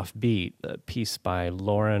much more offbeat, a piece by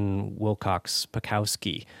Lauren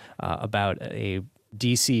Wilcox-Pakowski about a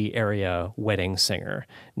D.C. area wedding singer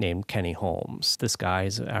named Kenny Holmes. This guy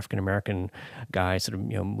is an African-American guy sort of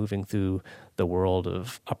moving through the world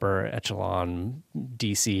of upper echelon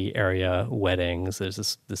D.C. area weddings.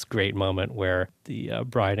 There's this great moment where the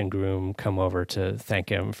bride and groom come over to thank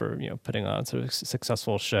him for putting on sort of a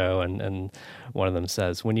successful show, and one of them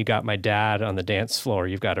says, "When you got my dad on the dance floor,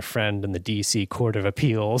 you've got a friend in the D.C. Court of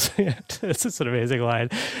Appeals." It's a sort of amazing line.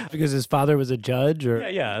 Because his father was a judge, or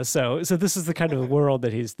yeah. So this is the kind of world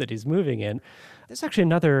that he's moving in. There's actually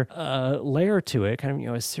another layer to it, kind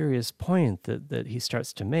of a serious point that he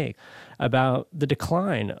starts to make about the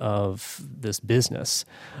decline of this business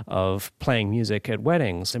of playing music at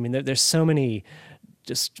weddings. I mean, there's so many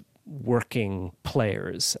just working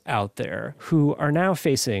players out there who are now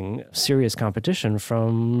facing serious competition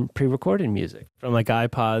from pre-recorded music. From like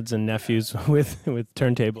iPods and nephews with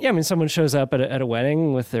turntables. Yeah, I mean, someone shows up at a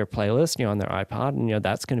wedding with their playlist, on their iPod, and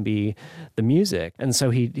that's going to be the music. And so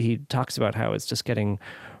he talks about how it's just getting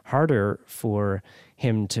harder for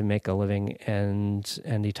him to make a living, and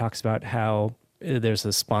he talks about how there's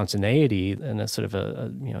a spontaneity and a sort of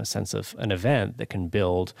a sense of an event that can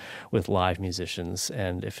build with live musicians.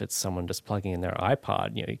 And if it's someone just plugging in their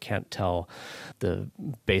iPod, you can't tell the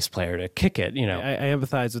bass player to kick it. I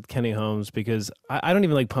empathize with Kenny Holmes because I don't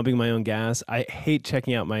even like pumping my own gas. I hate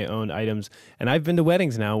checking out my own items. And I've been to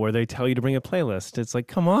weddings now where they tell you to bring a playlist. It's like,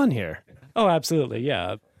 come on here. Oh, absolutely.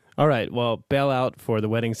 Yeah. All right. Well, bail out for the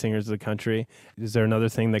wedding singers of the country. Is there another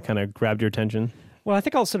thing that kind of grabbed your attention? Well, I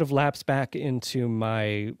think I'll sort of lapse back into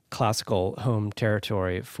my classical home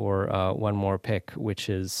territory for one more pick, which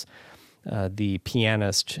is the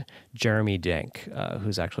pianist Jeremy Denk,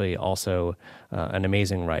 who's actually also an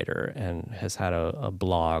amazing writer and has had a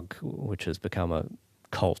blog which has become a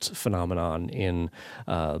cult phenomenon in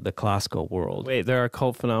the classical world. Wait, there are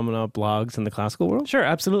cult phenomena blogs in the classical world? Sure,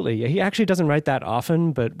 absolutely. Yeah, he actually doesn't write that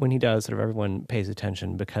often, but when he does, sort of everyone pays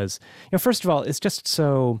attention because, first of all, it's just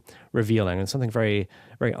so revealing and something very,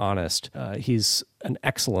 very honest. He's an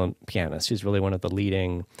excellent pianist. He's really one of the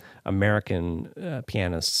leading American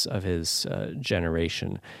pianists of his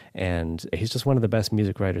generation, and he's just one of the best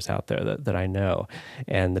music writers out there that I know.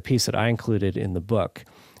 And the piece that I included in the book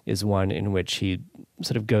is one in which he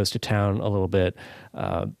sort of goes to town a little bit,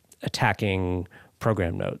 attacking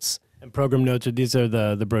program notes. And program notes, these are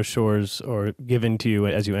the brochures or given to you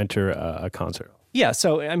as you enter a concert. Yeah,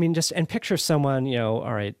 so, and picture someone,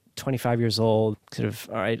 all right, 25 years old, sort of,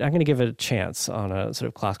 all right, I'm going to give it a chance on a sort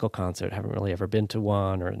of classical concert. Haven't really ever been to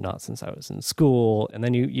one, or not since I was in school. And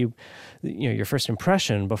then your first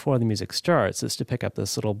impression before the music starts is to pick up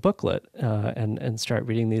this little booklet and start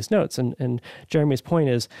reading these notes. And Jeremy's point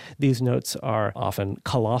is these notes are often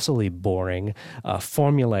colossally boring,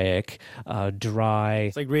 formulaic, dry.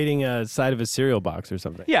 It's like reading a side of a cereal box or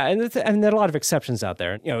something. Yeah, and there are a lot of exceptions out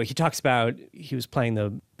there. He talks about he was playing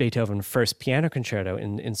the Beethoven First Piano Concerto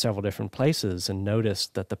in several different places and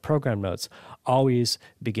noticed that the program notes always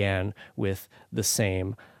began with the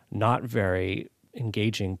same, not very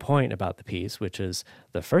engaging point about the piece, which is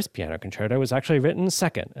the first piano concerto was actually written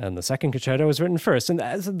second, and the second concerto was written first. And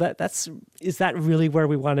is that really where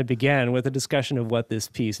we want to begin with a discussion of what this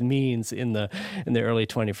piece means in the early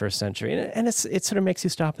 21st century? And it sort of makes you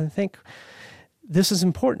stop and think, this is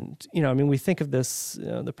important. We think of this,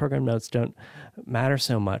 the program notes don't matter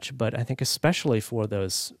so much, but I think especially for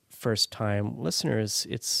those first-time listeners,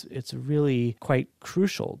 it's really quite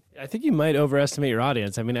crucial. I think you might overestimate your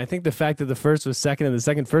audience. I think the fact that the first was second and the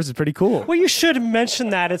second first is pretty cool. Well, you should mention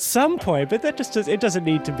that at some point, but that just it doesn't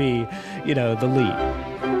need to be, the lead.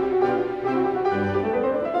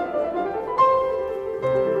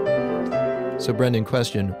 So, Brendan,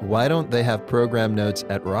 question, why don't they have program notes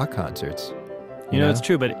at rock concerts? It's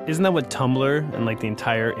true, but isn't that what Tumblr and the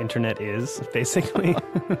entire internet is, basically?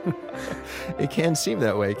 It can seem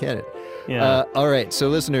that way, can't it? Yeah. All right, so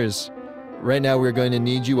listeners, right now we're going to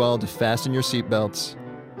need you all to fasten your seatbelts,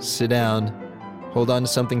 sit down, hold on to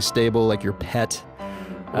something stable like your pet.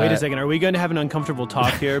 Wait a second, are we going to have an uncomfortable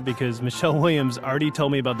talk here? Because Michelle Williams already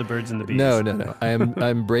told me about the birds and the bees. No.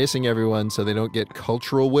 I'm bracing everyone so they don't get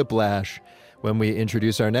cultural whiplash when we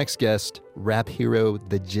introduce our next guest, rap hero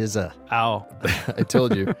The GZA. Ow. I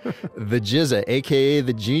told you. The GZA, a.k.a.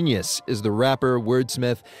 The Genius, is the rapper,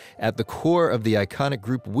 wordsmith at the core of the iconic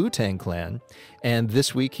group Wu-Tang Clan. And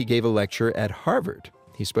this week he gave a lecture at Harvard.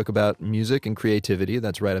 He spoke about music and creativity.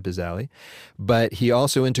 That's right up his alley. But he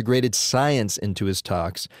also integrated science into his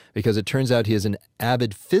talks because it turns out he is an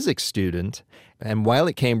avid physics student. And while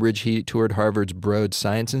at Cambridge, he toured Harvard's Broad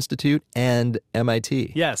Science Institute and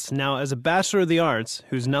MIT. Yes. Now, as a Bachelor of the Arts,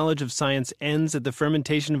 whose knowledge of science ends at the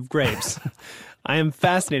fermentation of grapes, I am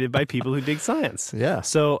fascinated by people who dig science. Yeah.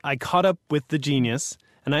 So I caught up with the genius,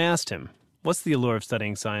 and I asked him, what's the allure of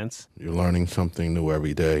studying science? You're learning something new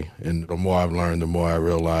every day. And the more I've learned, the more I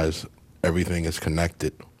realize everything is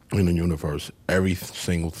connected in the universe. Every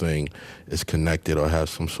single thing is connected or has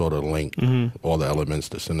some sort of link. Mm-hmm. All the elements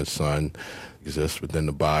that's in the sun exist within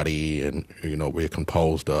the body, and we're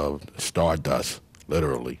composed of stardust,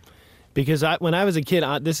 literally. Because when I was a kid,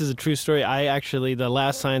 this is a true story, the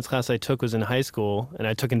last science class I took was in high school, and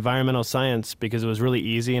I took environmental science because it was really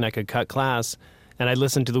easy and I could cut class, and I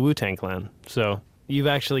listened to the Wu-Tang Clan. So you've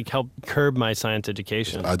actually helped curb my science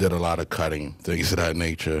education. I did a lot of cutting, things of that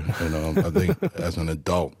nature. I think as an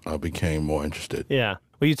adult, I became more interested. Yeah.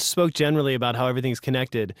 Well, you spoke generally about how everything's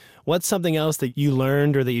connected. What's something else that you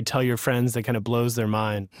learned or that you tell your friends that kind of blows their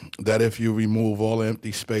mind? That if you remove all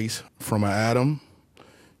empty space from an atom,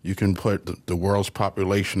 you can put the world's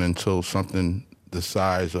population into something the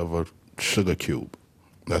size of a sugar cube.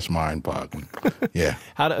 That's mind-boggling. Yeah.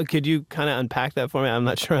 Could you kind of unpack that for me? I'm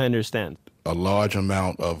not sure I understand. A large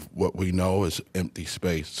amount of what we know is empty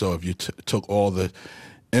space. So if you took all the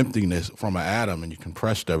emptiness from an atom and you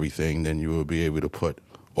compressed everything, then you would be able to put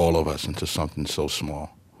all of us into something so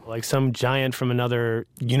small. Like some giant from another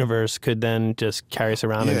universe could then just carry us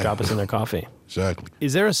around and drop us in their coffee. Exactly.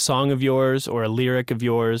 Is there a song of yours or a lyric of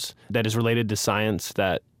yours that is related to science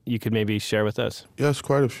that you could maybe share with us? Yes,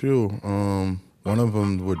 quite a few. One of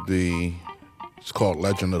them would be, It's called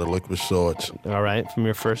Legend of the Liquid Swords. All right, from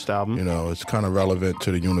your first album. You know, it's kind of relevant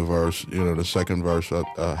to the universe. You know, the second verse,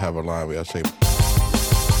 I have a line where I say,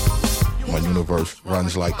 my universe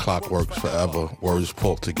runs like clockwork forever. Words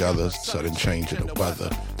pulled together, sudden change in the weather.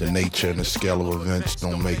 The nature and the scale of events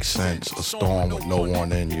don't make sense. A storm with no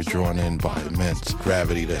warning, you're drawn in by immense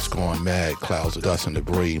gravity that's gone mad. Clouds of dust and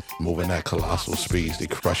debris, moving at colossal speeds, they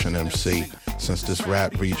crushing MC. Since this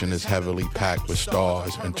rap region is heavily packed with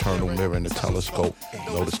stars, internal mirror in the telescope,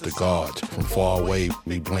 notice the gods. From far away,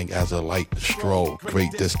 we blink as a light strobe.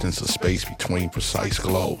 Great distance of space between precise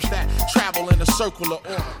globes. Travel in a circular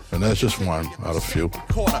order. And that's just one out of few.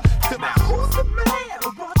 Now who's the man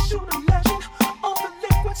who brought you the legend of the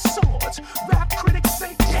liquid swords? Rap critics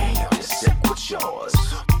say, damn, it's sick with yours.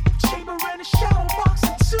 Chamber and a shadow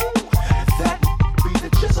boxing too. That be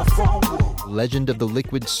the GZA from Wu. Legend of the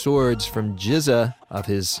Liquid Swords from GZA of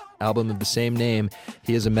his album of the same name.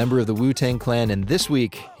 He is a member of the Wu-Tang Clan, and this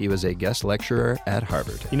week he was a guest lecturer at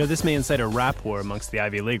Harvard. You know, this may incite a rap war amongst the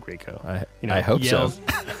Ivy League, Rico. I hope so.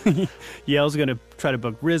 Yale's going to try to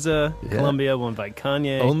book RZA. Yeah. Columbia will invite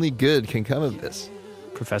Kanye. Only good can come of this.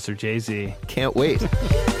 Professor Jay-Z. Can't wait.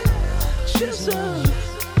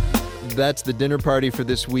 That's the dinner party for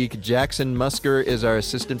this week. Jackson Musker is our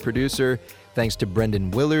assistant producer. Thanks to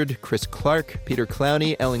Brendan Willard, Chris Clark, Peter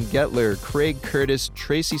Clowney, Ellen Gettler, Craig Curtis,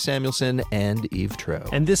 Tracy Samuelson, and Eve Troe.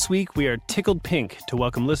 And this week, we are tickled pink to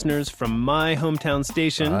welcome listeners from my hometown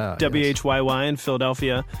station, WHYY in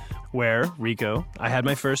Philadelphia, where, Rico, I had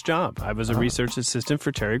my first job. I was a research assistant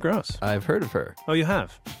for Terry Gross. I've heard of her. Oh, you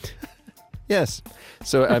have? Yes.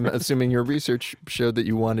 So I'm assuming your research showed that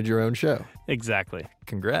you wanted your own show. Exactly.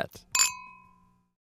 Congrats.